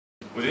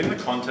Within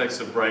the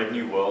context of Brave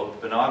New World,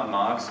 Bernard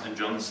Marx and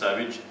John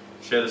Savage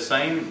share the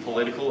same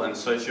political and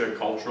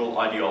socio-cultural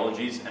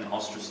ideologies and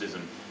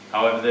ostracism.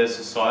 However, their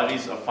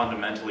societies are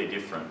fundamentally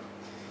different.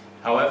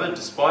 However,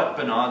 despite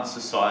Bernard's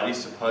society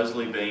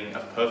supposedly being a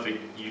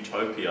perfect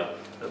utopia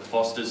that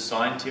fosters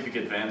scientific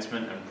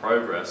advancement and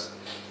progress,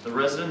 the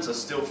residents are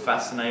still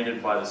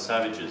fascinated by the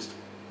Savages,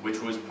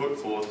 which was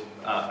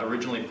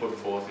originally put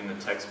forth in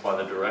the text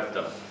by the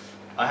director.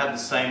 I had the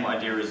same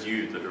idea as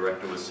you, the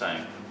director was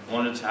saying. I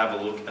wanted to have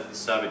a look at the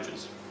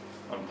Savages,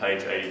 on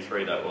page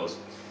 83 that was.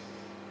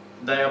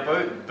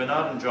 Bernard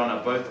and John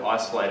are both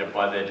isolated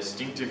by their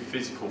distinctive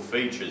physical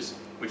features,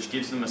 which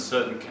gives them a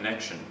certain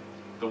connection.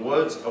 The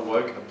words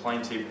awoke a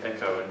plaintive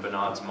echo in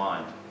Bernard's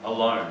mind.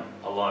 Alone,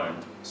 alone.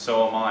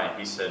 So am I,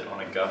 he said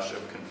on a gush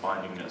of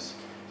confiningness.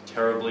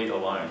 Terribly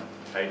alone,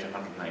 page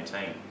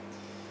 118.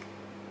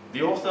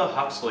 The author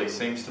Huxley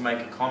seems to make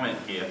a comment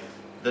here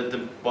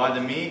that by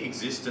the mere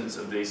existence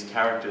of these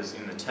characters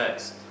in the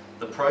text,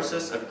 the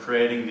process of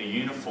creating the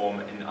uniform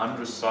and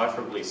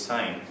undecipherably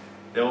same,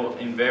 there will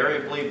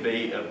invariably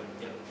be a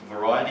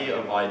variety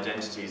of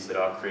identities that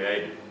are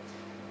created.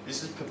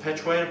 This is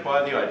perpetuated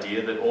by the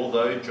idea that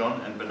although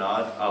John and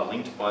Bernard are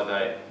linked by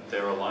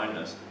their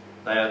aloneness,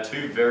 they are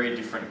two very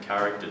different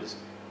characters,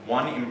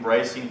 one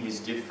embracing his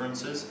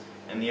differences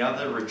and the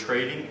other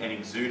retreating and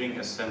exuding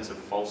a sense of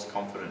false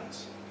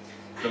confidence.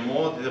 The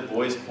more the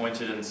boys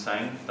pointed and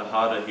sang, the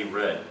harder he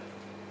read.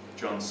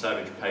 John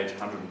Savage, page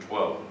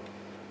 112.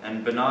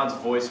 And Bernard's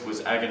voice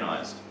was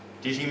agonized.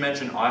 Did he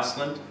mention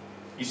Iceland?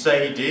 You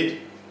say he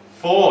did?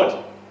 Ford!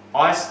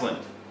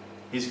 Iceland!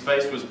 His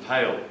face was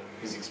pale,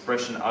 his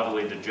expression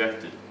utterly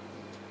dejected.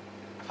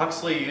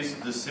 Huxley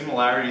used the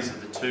similarities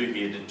of the two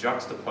here to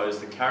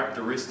juxtapose the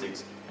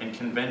characteristics and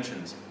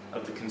conventions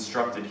of the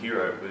constructed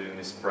hero within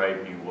this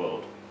brave new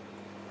world.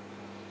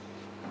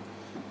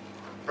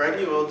 Brave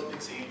New World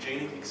depicts a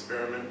eugenic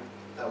experiment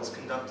that was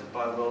conducted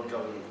by world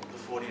government, the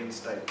Fordian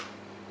state,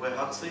 where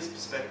Huxley's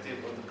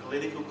perspective of the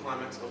political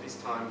climax of his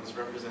time is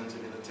represented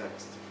in the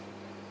text.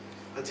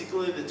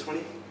 Particularly the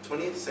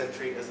 20th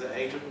century as the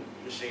age of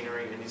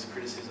machinery and his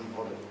criticism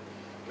of it,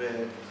 where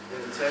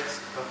in the text,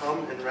 the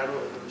hum and rattle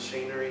of the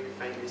machinery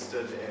faintly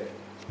stirred the air,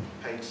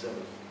 page 7.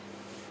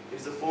 It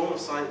is a form of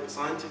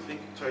scientific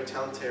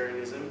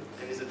totalitarianism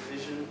and is a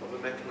vision of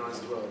a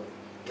mechanized world,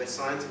 where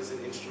science is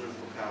an instrument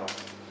for power.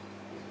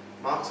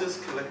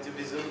 Marxist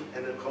collectivism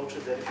and a culture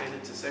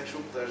dedicated to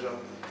sexual pleasure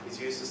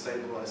is used to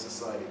stabilize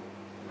society.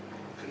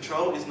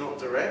 Control is not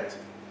direct,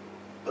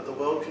 but the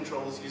world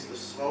controllers use the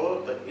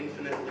slower but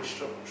infinitely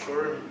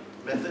surer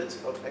methods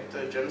of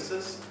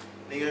ectogenesis,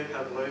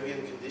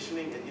 neo-Pavlovian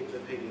conditioning, and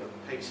hypnopedia,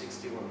 page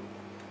 61.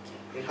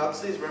 In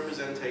Huxley's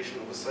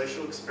representation of a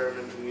social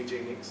experiment in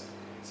eugenics,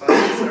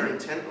 scientists are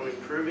intent on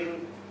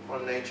improving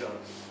on nature,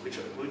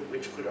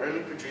 which could only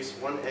produce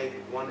one egg,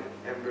 one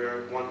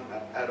embryo, one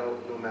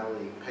adult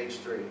normality, page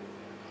 3.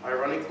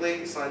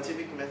 Ironically,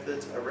 scientific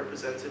methods are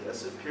represented as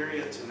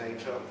superior to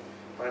nature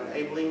by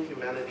enabling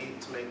humanity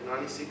to make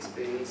 96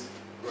 beings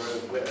grow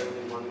where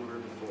only one grew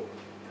before.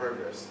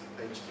 Progress,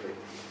 page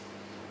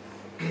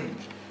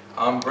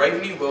 3.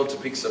 Brave New World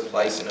depicts a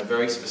place in a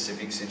very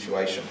specific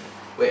situation,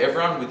 where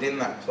everyone within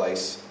that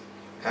place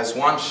has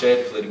one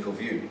shared political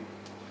view.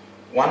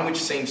 One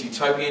which seems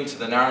utopian to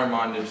the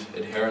narrow-minded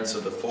adherents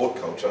of the Ford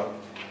culture,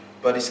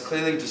 but is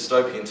clearly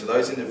dystopian to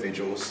those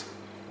individuals,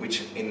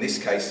 which in this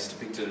case is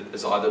depicted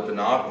as either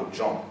Bernard or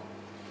John,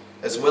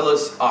 as well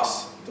as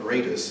us, the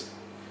readers,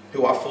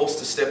 who are forced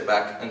to step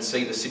back and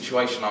see the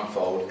situation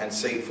unfold and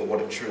see it for what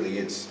it truly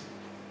is.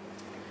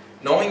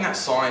 Knowing that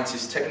science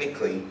is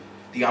technically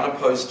the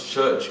unopposed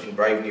church in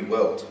Brave New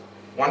World,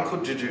 one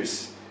could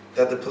deduce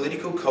that the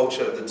political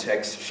culture of the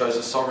text shows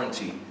a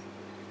sovereignty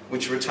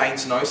which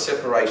retains no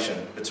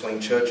separation between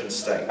church and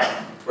state,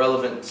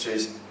 relevant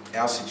to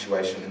our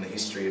situation in the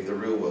history of the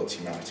real world's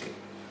humanity.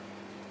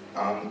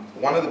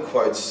 One of the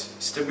quotes,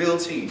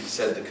 "Stability,"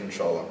 said the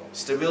controller,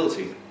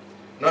 "stability.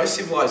 No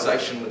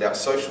civilization without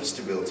social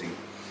stability.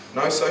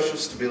 No social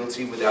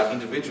stability without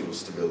individual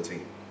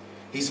stability."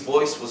 His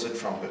voice was a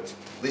trumpet.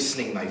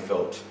 Listening, they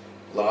felt,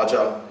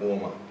 larger,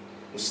 warmer.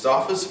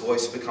 Mustafa's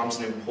voice becomes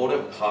an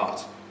important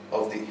part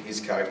of his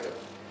character.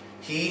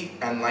 Here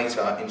and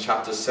later in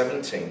chapter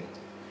 17,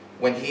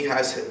 when he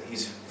has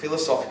his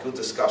philosophical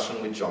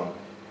discussion with John,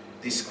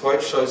 this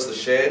quote shows the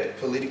shared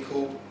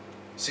political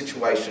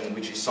situation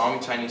which is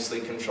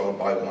simultaneously controlled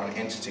by one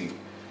entity,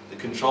 the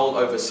control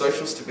over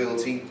social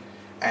stability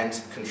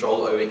and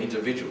control over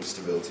individual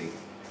stability.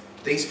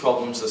 These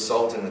problems are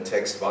solved in the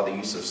text by the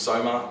use of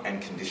soma and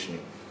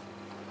conditioning.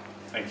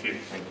 Thank you.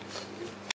 Thank you.